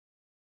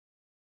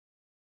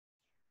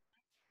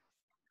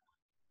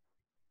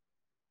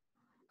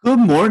Good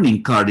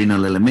morning,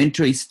 Cardinal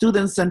Elementary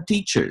students and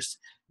teachers.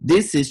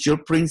 This is your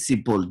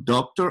principal,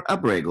 Dr.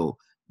 Abrego,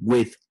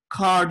 with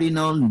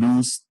Cardinal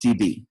News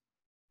TV.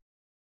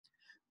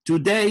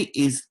 Today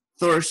is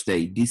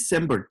Thursday,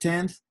 December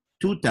 10th,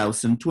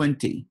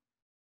 2020.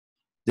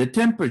 The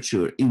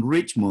temperature in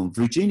Richmond,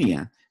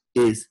 Virginia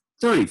is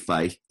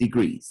 35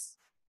 degrees.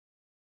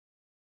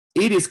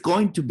 It is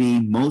going to be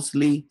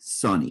mostly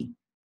sunny.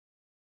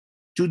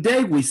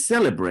 Today we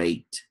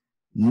celebrate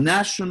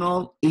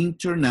National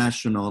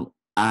International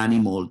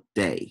Animal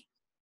Day.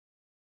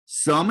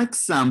 Some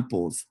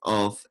examples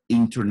of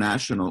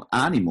international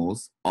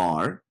animals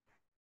are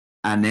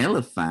an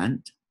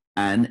elephant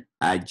and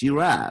a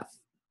giraffe.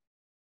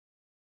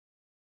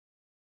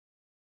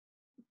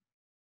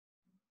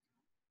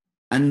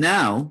 And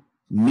now,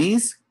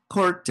 Miss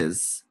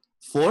Cortez'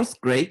 fourth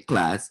grade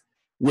class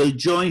will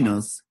join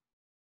us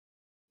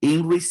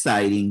in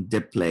reciting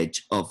the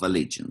Pledge of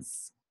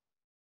Allegiance.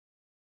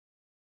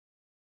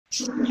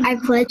 I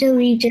pledge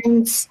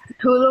allegiance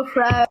to the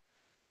flag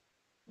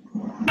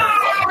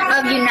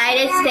of the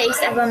United States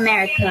of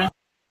America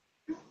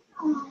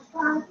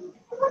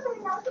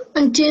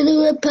and to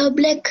the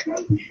republic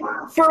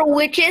for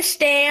which it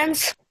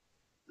stands,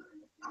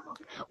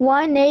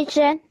 one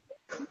nation,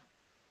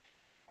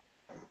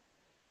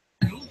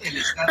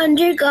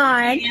 under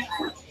God,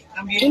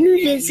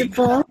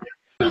 indivisible,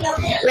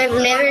 with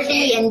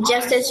liberty and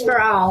justice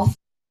for all.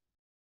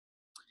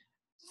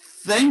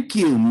 Thank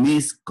you,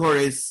 Miss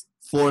Cortez'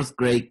 fourth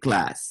grade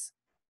class.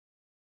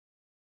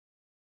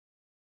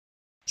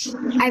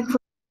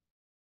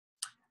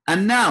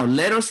 And now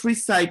let us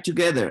recite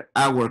together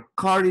our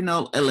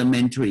Cardinal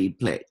Elementary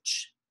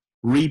Pledge.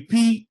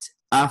 Repeat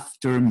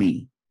after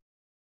me.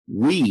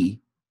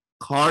 We,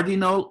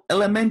 Cardinal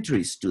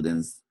Elementary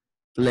students,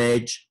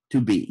 pledge to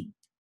be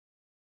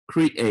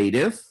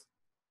creative,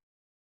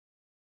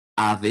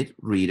 avid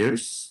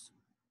readers,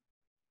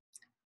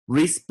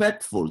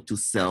 respectful to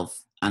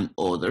self and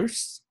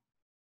others,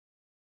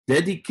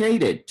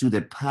 dedicated to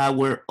the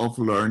power of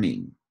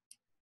learning,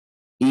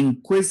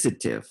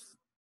 inquisitive,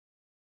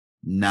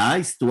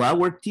 nice to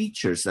our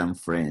teachers and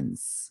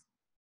friends,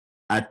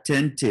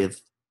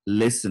 attentive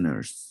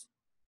listeners,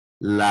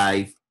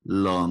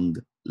 lifelong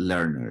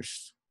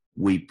learners.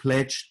 We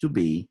pledge to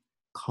be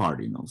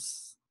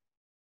cardinals.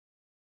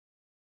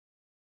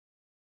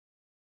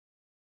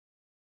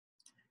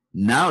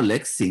 Now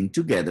let's sing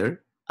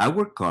together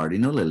our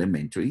Cardinal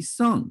Elementary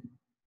song.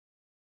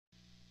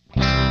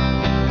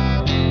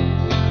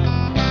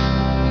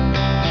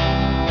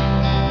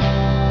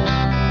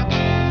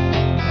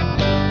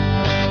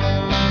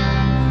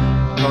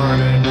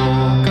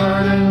 Cardinal,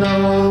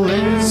 Cardinal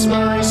is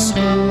my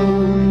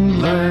school,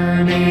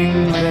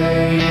 learning,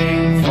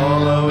 playing,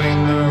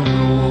 following the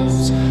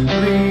rules,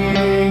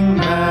 reading,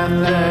 math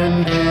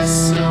and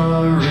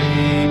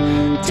history,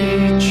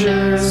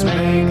 teachers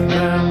make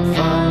them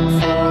fun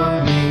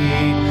for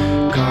me.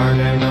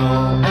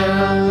 Cardinal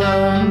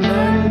Elementary,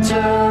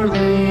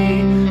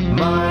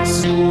 my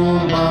school,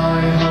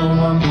 my home,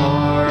 one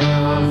part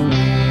of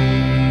me.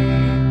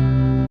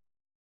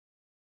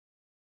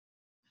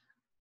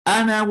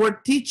 And our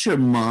teacher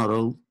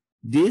model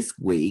this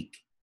week,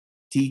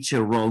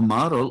 teacher role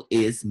model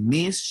is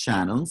Miss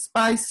Shannon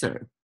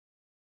Spicer.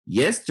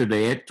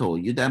 Yesterday I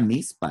told you that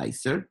Miss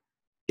Spicer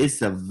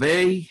is a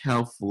very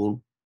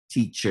helpful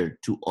teacher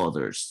to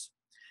others.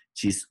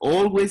 She's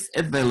always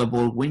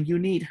available when you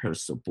need her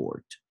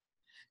support.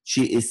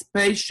 She is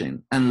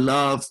patient and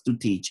loves to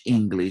teach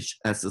English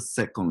as a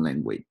second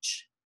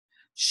language.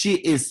 She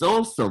is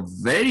also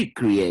very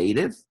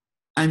creative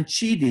and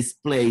she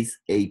displays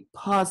a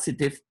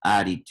positive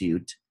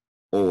attitude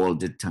all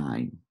the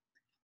time.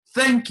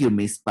 Thank you,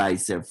 Miss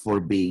Spicer, for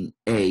being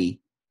a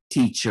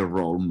teacher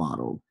role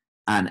model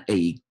and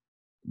a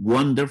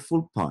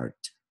wonderful part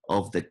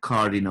of the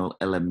Cardinal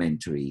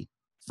Elementary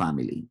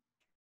family.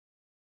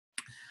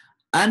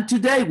 And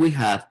today we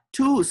have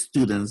two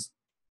students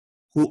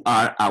who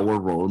are our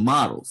role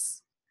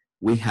models.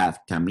 We have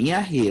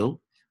Tamia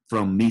Hill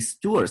from Miss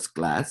Stewart's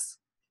class.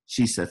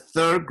 She's a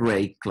third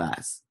grade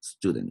class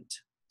student.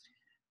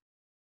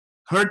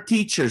 Her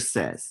teacher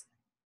says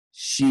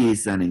she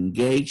is an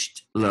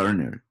engaged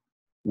learner.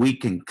 We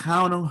can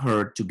count on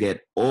her to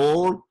get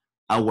all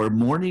our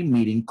morning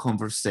meeting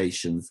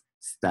conversations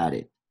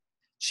started.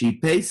 She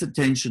pays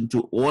attention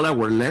to all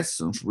our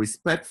lessons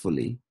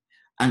respectfully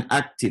and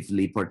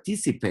actively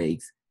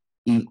participates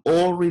in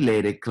all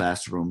related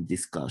classroom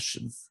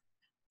discussions.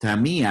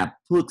 Tamia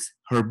puts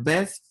her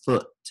best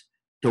foot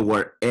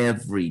toward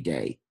every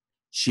day.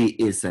 She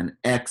is an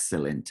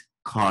excellent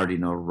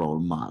Cardinal role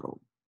model.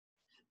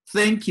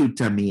 Thank you,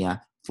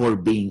 Tamia, for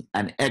being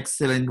an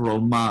excellent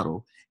role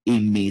model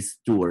in Miss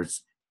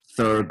Stewart's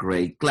third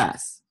grade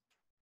class.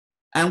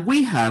 And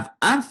we have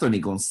Anthony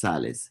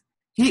Gonzalez.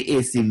 He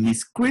is in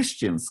Miss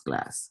Christian's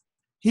class.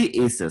 He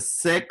is a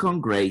second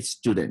grade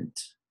student.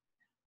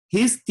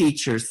 His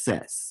teacher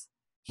says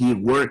he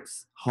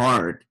works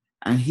hard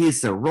and he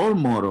is a role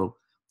model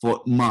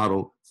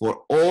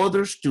for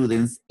other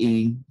students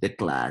in the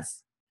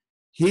class.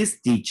 His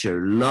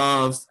teacher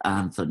loves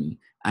Anthony,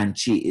 and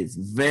she is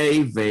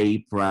very,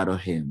 very proud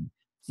of him.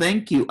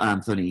 Thank you,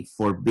 Anthony,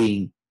 for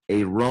being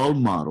a role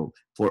model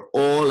for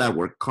all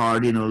our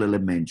Cardinal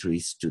Elementary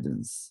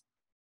students.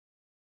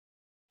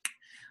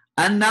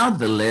 And now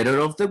the letter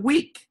of the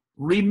week.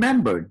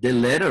 Remember, the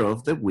letter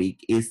of the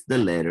week is the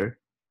letter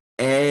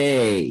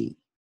A.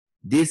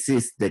 This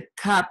is the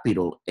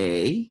capital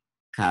A,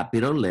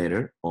 capital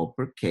letter,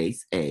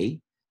 uppercase A,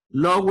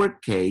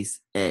 lowercase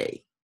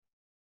a.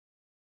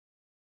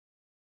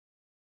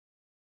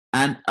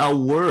 And a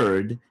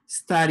word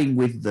starting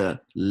with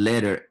the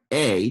letter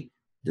A,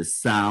 the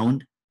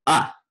sound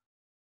A,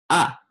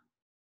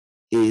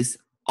 is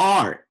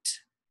art.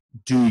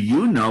 Do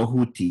you know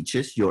who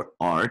teaches your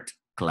art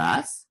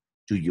class?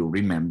 Do you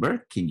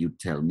remember? Can you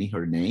tell me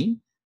her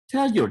name?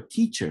 Tell your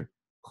teacher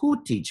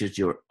who teaches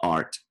your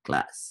art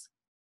class.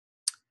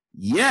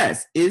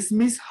 Yes, it's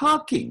Miss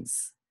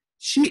Hawkins.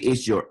 She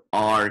is your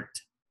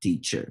art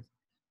teacher.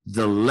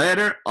 The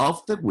letter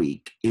of the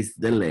week is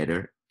the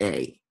letter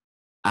A.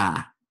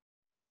 A.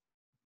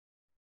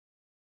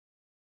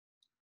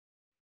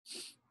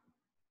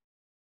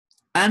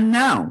 And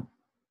now,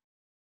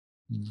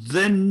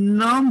 the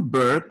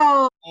number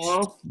of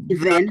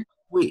the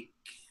week.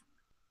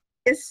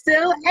 It's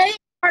still 8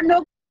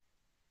 Cardinal.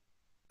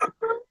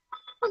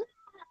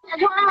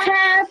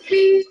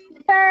 Happy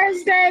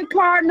Thursday,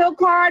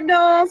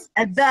 Cardinals.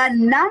 The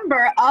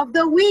number of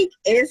the week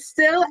is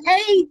still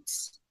 8.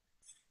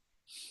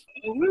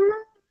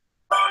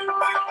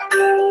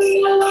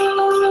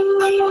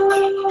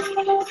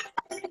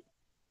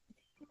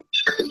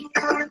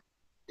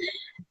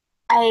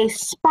 A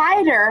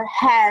spider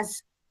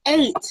has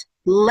 8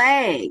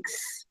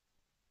 legs.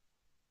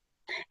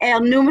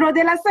 El número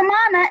de la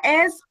semana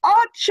es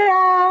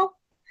 8.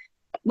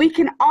 We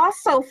can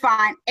also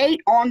find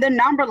 8 on the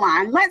number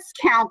line. Let's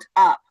count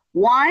up.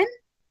 1,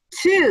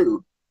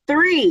 2,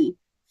 3,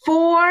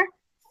 4,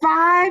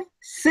 5,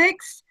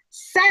 6,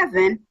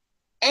 7,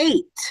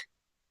 8.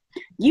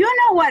 You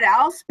know what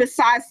else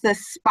besides the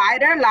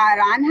spider, la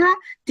araña,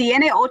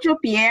 tiene 8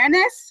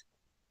 piernas?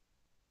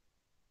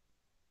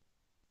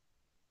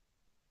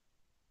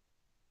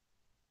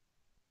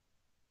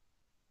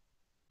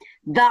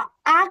 The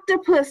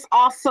octopus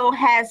also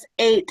has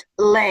 8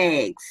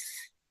 legs.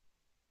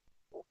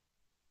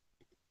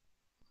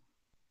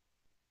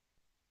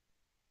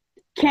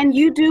 Can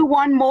you do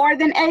one more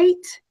than 8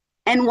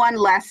 and one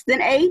less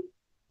than 8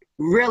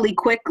 really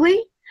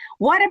quickly?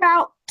 What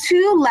about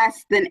 2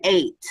 less than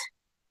 8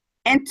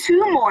 and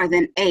 2 more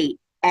than 8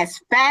 as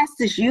fast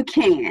as you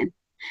can?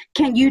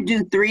 Can you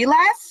do 3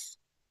 less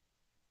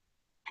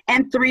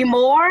and 3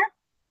 more?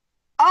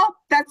 Oh,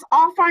 that's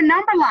off our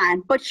number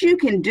line, but you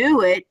can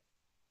do it.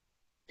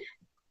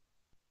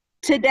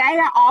 Today,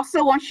 I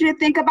also want you to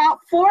think about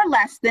 4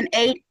 less than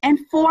 8 and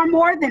 4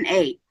 more than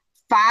 8,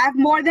 5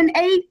 more than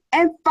 8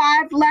 and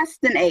 5 less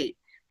than 8.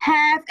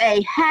 Have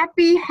a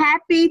happy,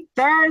 happy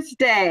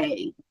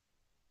Thursday.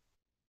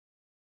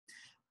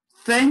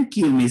 Thank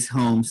you, Ms.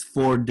 Holmes,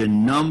 for the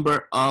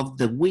number of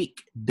the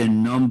week, the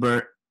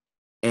number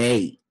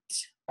 8.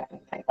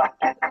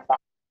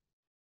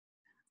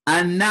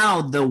 And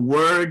now the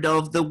word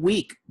of the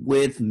week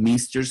with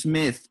Mr.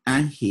 Smith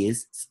and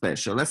his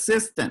special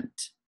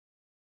assistant.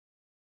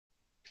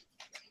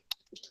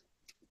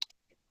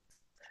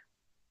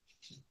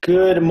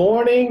 Good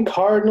morning,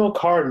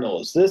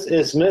 Cardinals. This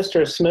is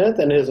Mr. Smith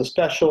and his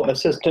special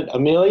assistant,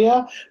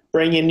 Amelia,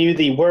 bringing you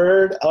the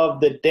word of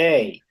the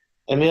day.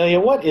 Amelia,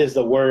 what is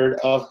the word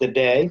of the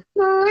day?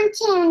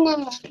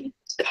 Continent.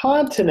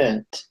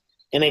 Continent.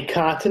 And a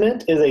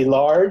continent is a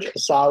large,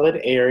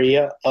 solid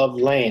area of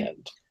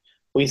land.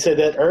 We said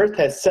that Earth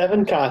has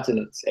 7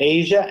 continents: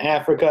 Asia,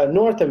 Africa,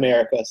 North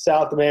America,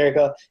 South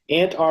America,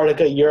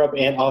 Antarctica, Europe,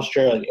 and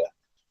Australia.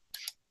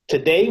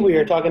 Today, we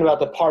are talking about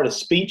the part of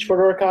speech for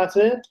the word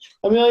continent.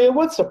 Amelia,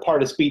 what's the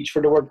part of speech for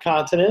the word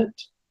continent?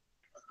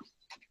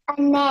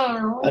 A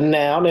noun. A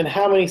noun. And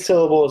how many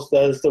syllables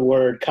does the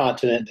word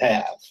continent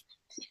have?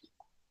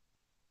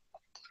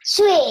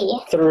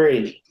 3.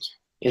 3.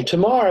 And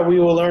tomorrow, we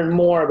will learn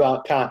more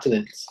about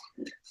continents.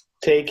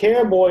 Take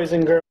care, boys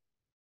and girls.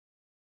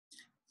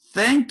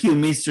 Thank you,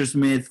 Mr.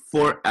 Smith,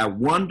 for a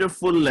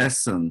wonderful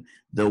lesson.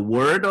 The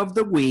word of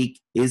the week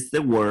is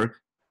the word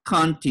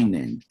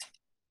continent.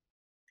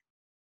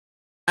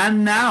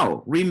 And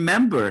now,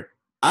 remember,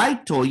 I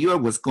told you I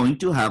was going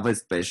to have a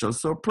special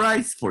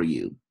surprise for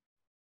you.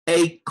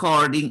 A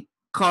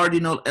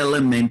Cardinal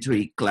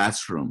Elementary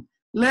classroom.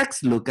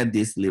 Let's look at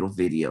this little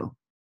video.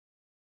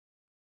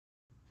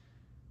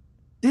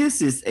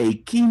 This is a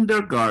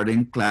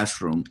kindergarten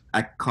classroom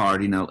at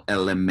Cardinal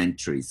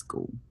Elementary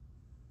School.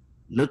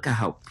 Look at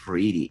how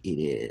pretty it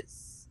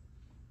is.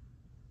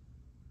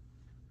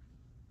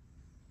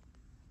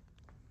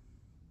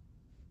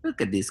 Look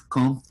at these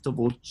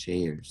comfortable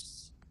chairs.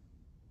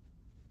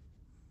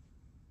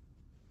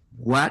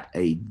 What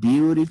a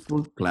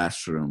beautiful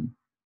classroom.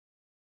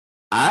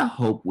 I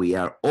hope we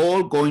are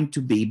all going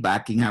to be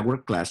back in our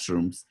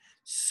classrooms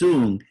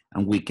soon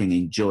and we can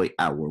enjoy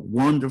our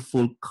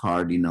wonderful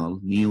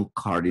new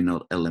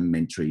Cardinal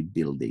Elementary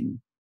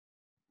building.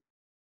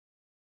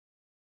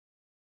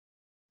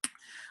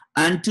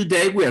 And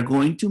today we are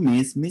going to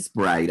miss Miss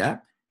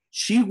Bryda.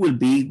 She will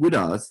be with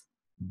us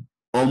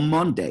on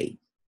Monday.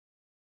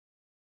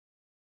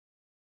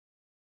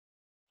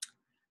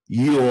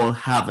 You all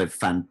have a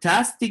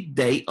fantastic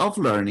day of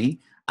learning,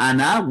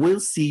 and I will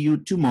see you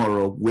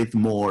tomorrow with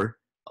more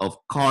of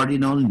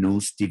Cardinal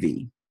News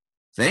TV.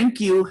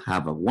 Thank you.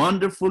 Have a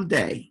wonderful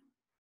day.